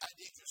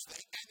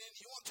thing. And then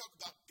you want to talk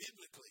about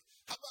biblically.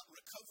 How about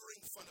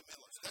recovering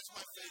fundamentalists? That's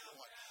my favorite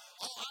one.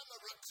 Oh, I'm a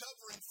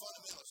recovering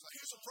fundamentalist. Now,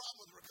 here's the problem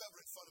with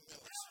recovering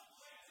fundamentalists.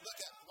 Look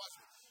at me. Watch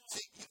me.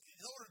 See,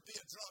 in order to be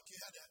a drunk, you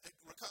had to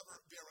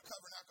be a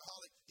recovering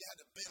alcoholic. You had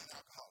to be an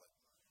alcoholic.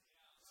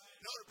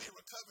 In order to be a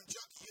recovering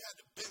junkie, you had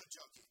to be a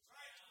junkie.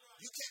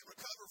 You can't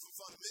recover from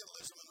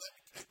fundamentalism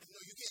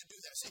you can't do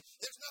that. See,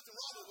 there's nothing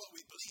wrong with what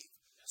we believe.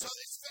 So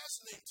it's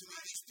fascinating to me,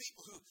 these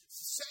people who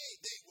say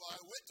I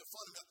went to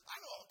fundamental. I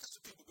know all kinds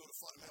of people go to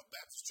Fundamental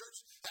Baptist Church.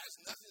 That has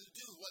nothing to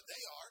do with what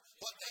they are,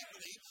 what they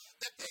believe.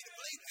 That they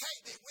believe, hey,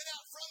 they went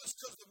out from us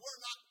because they were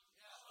not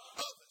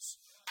of us.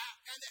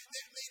 And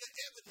they made it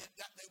evident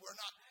that they were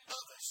not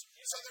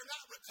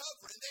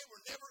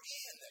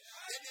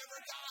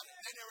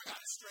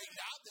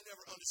They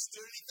never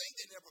understood anything.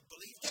 They never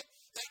believed it.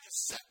 They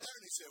just sat there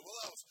and they said,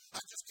 well,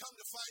 I just come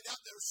to find out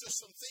there was just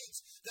some things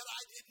that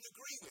I didn't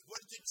agree with.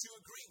 What did you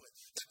agree with?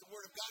 That the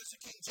Word of God is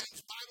the King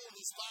James Bible, and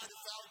the inspired,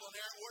 infallible, and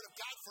inerrant Word of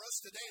God for us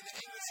today in the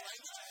English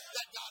language.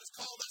 That God has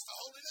called us to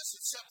holiness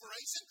and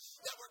separation.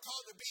 That we're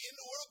called to be in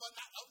the world, but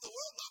not of the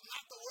world. Love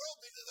not the world.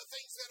 These are the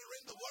things that are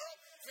in the world.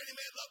 If any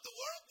man love the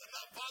world, the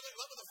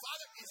love of the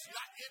Father is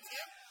not in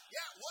him.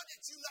 Yeah, what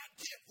did you not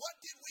get? What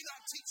did we not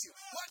teach you?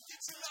 What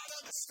did you not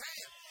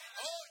understand?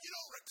 Oh, you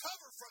don't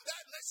recover from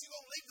that unless you're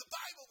going to leave the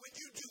Bible. When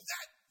you do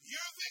that,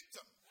 you're a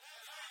victim.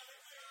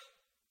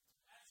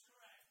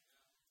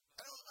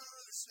 I don't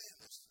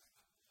understand this thing.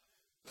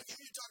 Look, if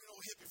you're talking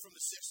to a hippie from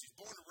the 60s,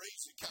 born and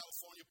raised in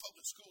California,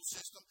 public school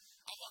system,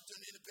 I walked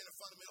into an independent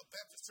fundamental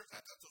Baptist church.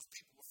 I thought those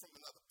people were from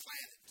another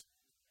planet.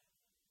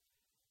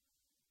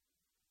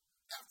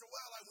 After a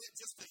while, I went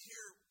just to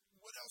hear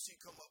what else he'd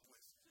come up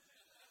with.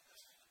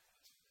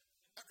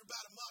 After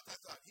about a month, I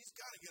thought, he's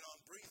got to get on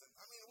breathing.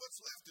 I mean, what's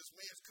left? This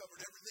man's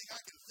covered everything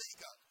I can think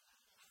of.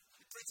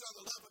 He preaches on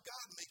the love of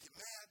God and make you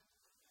mad.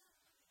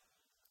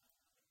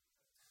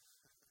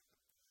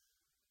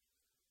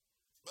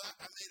 But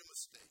I made a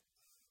mistake.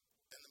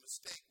 And the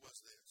mistake was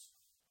this.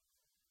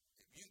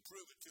 If you can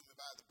prove it to me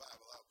by the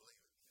Bible, I'll believe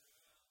it.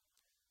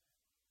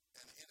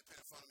 And the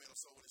independent fundamental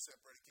soul when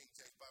separated King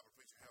James Bible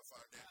preacher,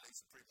 hellfire,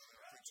 damnation,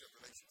 premillennial,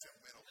 pre-tribulation,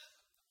 temperamental,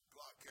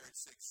 Glock carried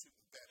 6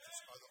 shooting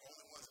Baptists are the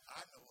only ones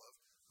I know of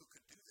who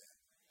could do that.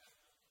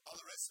 All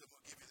the rest of them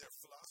will give you their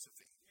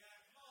philosophy.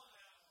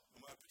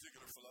 Well, my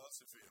particular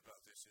philosophy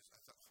about this is, I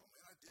thought, oh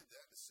man, I did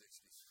that in the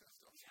 60s.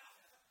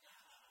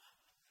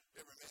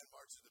 Every man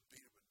marches the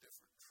beat of a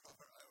different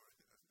drummer. I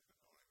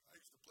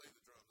used to play the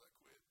drums. I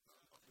quit. No,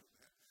 I'm not doing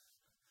that.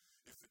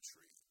 If a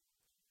tree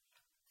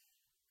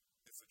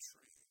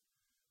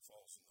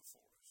falls in the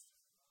forest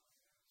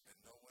and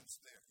no one's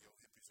there, yo,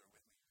 hippies are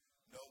with me.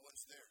 No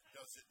one's there.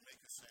 Does it make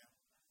a sound?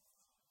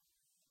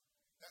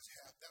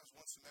 That was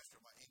one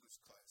semester of my English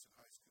class in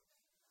high school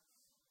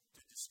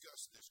to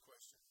discuss this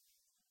question.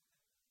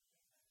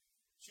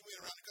 She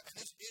went around, and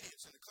these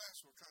idiots in the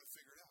class were trying to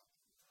figure it out.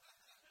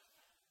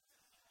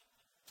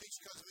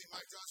 Teacher comes to me,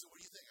 Mike Johnson,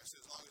 what do you think? I said,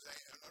 as long as I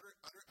ain't under,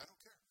 I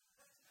don't care.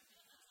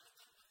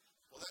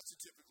 Well, that's a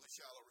typically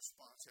shallow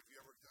response. Have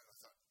you ever done? I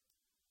thought,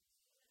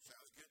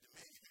 sounds good to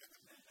me.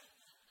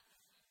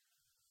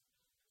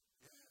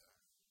 Yeah,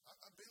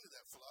 I've been to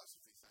that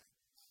philosophy thing.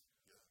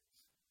 Yeah.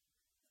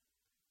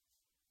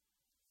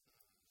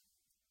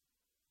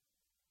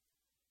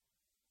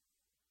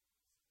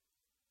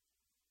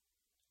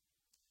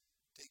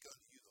 Take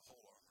unto you the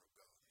whole armor of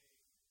God.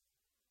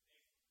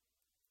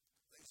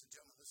 Ladies and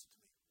gentlemen, listen to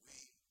me.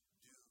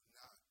 We do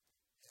not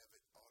have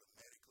it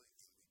automatically,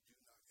 and we do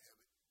not have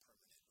it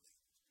permanently.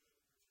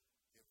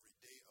 Every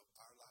day of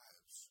our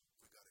lives,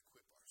 we got to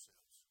equip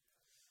ourselves.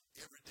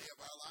 Every day of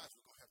our lives,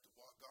 we're going to have to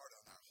walk guard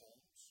on our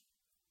homes.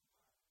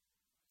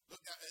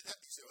 Look, now,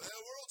 you say, well,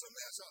 the world's a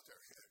mess out there.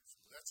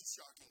 That's a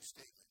shocking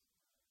statement.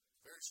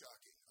 Very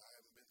shocking. I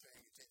haven't been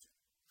paying attention.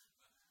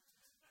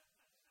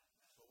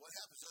 But what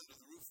happens under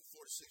the roof of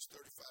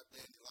 4635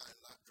 Dandelion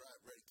Drive,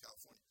 Redding,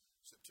 California?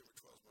 September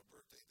 12th is my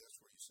birthday. That's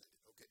where you send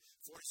it. Okay.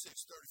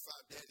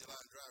 4635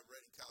 Dandelion Drive,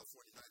 Redding,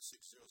 California,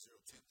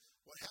 96002.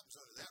 What happens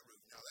under that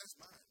roof? Now, that's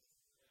mine.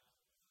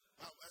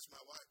 That's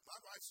my wife. My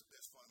wife's the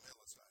best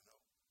fundamentalist I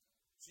know.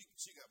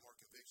 She got more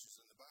convictions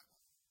than the Bible.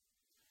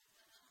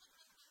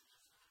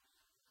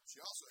 She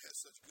also has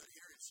such good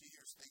hearing. She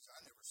hears things I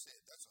never said.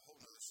 That's a whole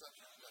other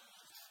subject.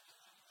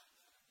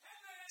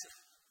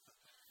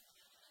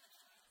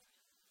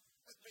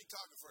 That's me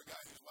talking for a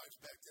guy whose wife's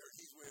back there.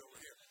 He's way over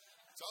here.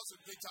 It's also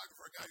me talking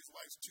for a guy whose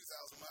wife's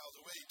 2,000 miles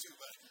away, too,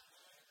 but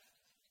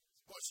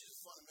boy, she's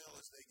as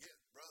fundamentalist they get.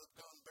 Brother,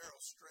 gun barrel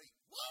straight.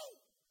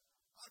 Whoa!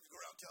 I have to go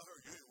around and tell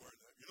her, you ain't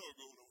wearing that. You're not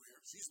going over here.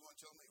 She's the one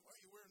telling me, why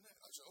are you wearing that?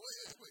 I said, oh,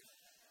 wait.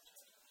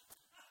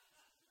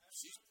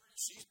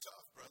 She's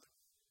tough, brother.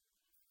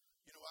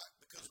 You know why?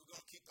 Because we're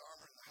going to keep the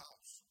armor in the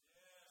house.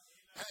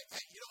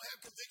 Hey, you don't have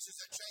convictions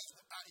that change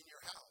out in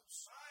your house.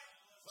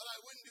 Well, I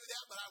wouldn't do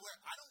that, but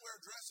I don't wear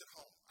a dress at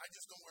home. I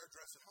just don't wear a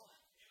dress at home.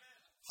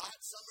 Hot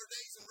summer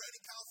days in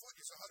Redding,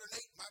 California. It's 108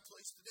 in my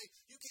place today.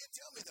 You can't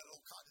tell me that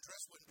old cotton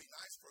dress wouldn't be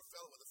nice for a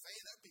fellow with a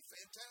fan. That'd be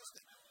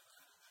fantastic.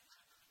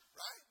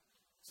 Right?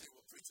 Say,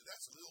 well, preacher,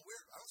 that's a little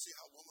weird. I don't see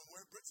how a woman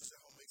wearing breeches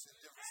at home makes any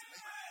difference to me.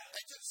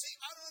 Hey, see,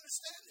 I don't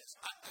understand this.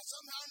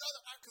 Somehow or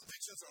another, our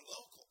convictions are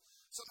local.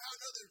 Somehow or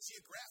another, they're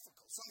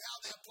geographical. Somehow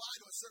they apply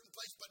to a certain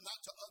place, but not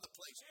to other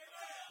places.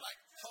 Like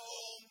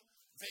home,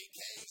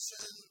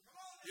 vacation,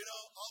 you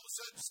know, all of a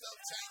sudden stuff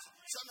changes.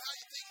 Somehow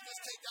you think you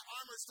just take that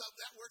armor stuff,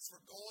 that works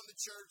for going to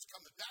church,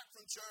 coming back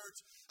from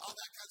church, all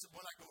that kind of stuff.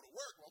 When I go to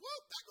work, well,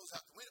 whoop, that goes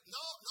out the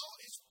window. No,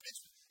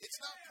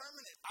 it's not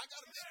permanent. I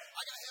gotta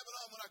have it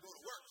on when I go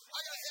to work. I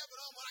gotta have it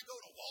on when I go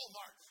to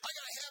Walmart. I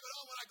gotta have it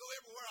on when I go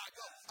everywhere I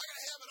go. I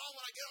gotta have it on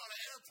when I get on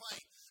an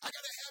airplane. I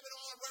gotta have it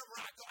on wherever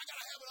I go. I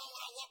gotta have it on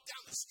when I walk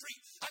down the the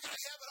street. I got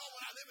to have it on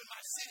when I live in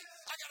my city.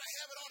 I got to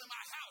have it on in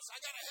my house. I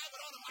got to have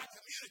it on in my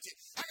community.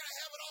 I got to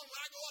have it on when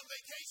I go on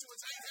vacation,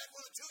 which I ain't had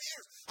one in 2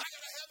 years. I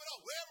got to have it on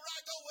wherever I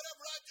go,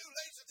 whatever I